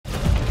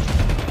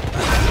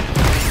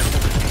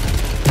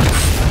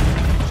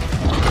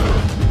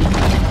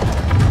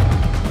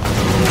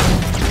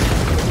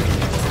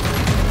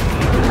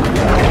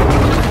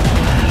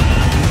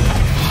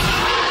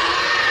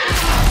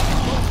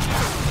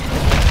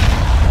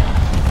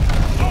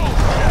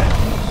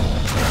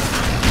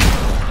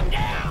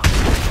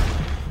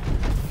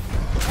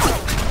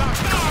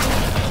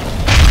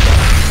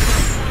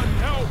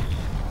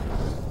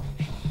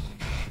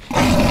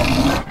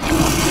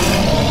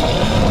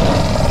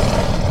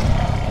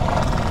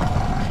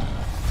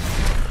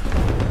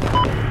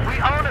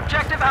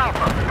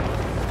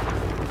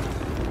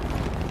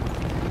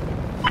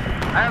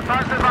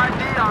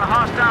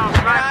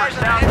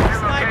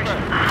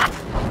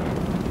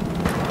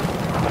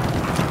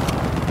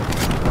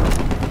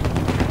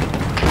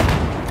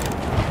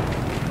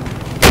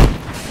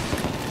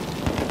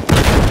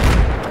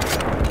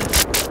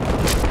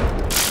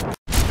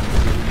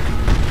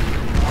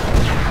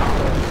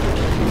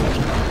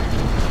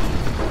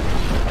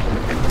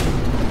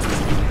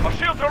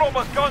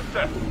was gone,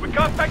 sir. We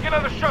can't take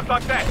another shot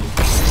like that.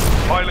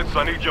 Pilots,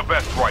 I need your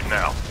best right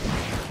now.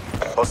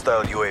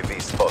 Hostile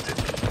UAV spotted.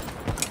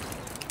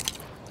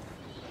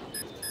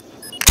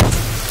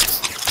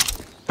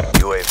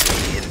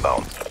 UAV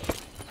inbound.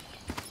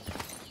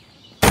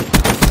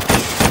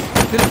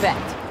 Good bet.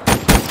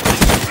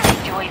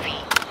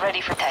 UAV,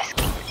 ready for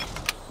tasking.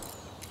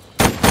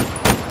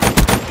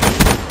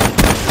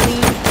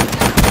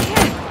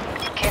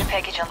 Care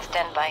package on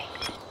standby.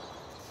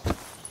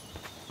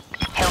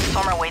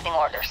 Hailstorm awaiting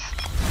orders.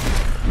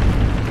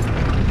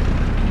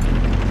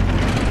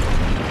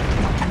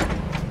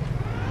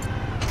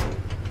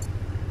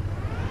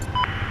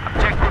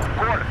 Objective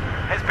core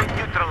has been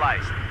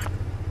neutralized.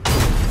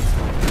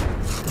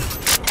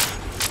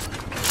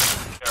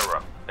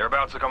 Error. They're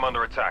about to come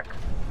under attack.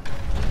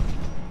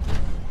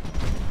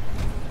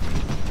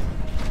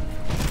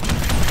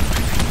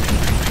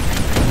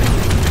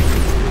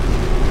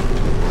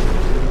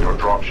 Your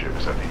dropship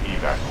is at the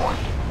evac point.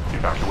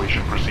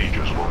 Evacuation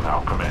procedures will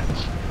now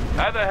commence.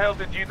 How the hell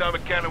did you know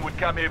McCannon would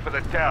come here for the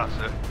tower,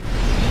 sir?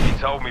 He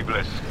told me,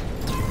 Bliss.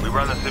 We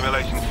ran the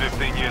simulations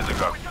 15 years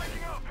ago.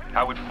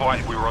 How we'd fight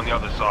if we were on the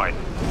other side.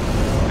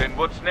 Then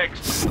what's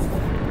next?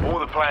 All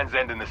the plans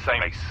end in the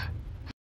same place.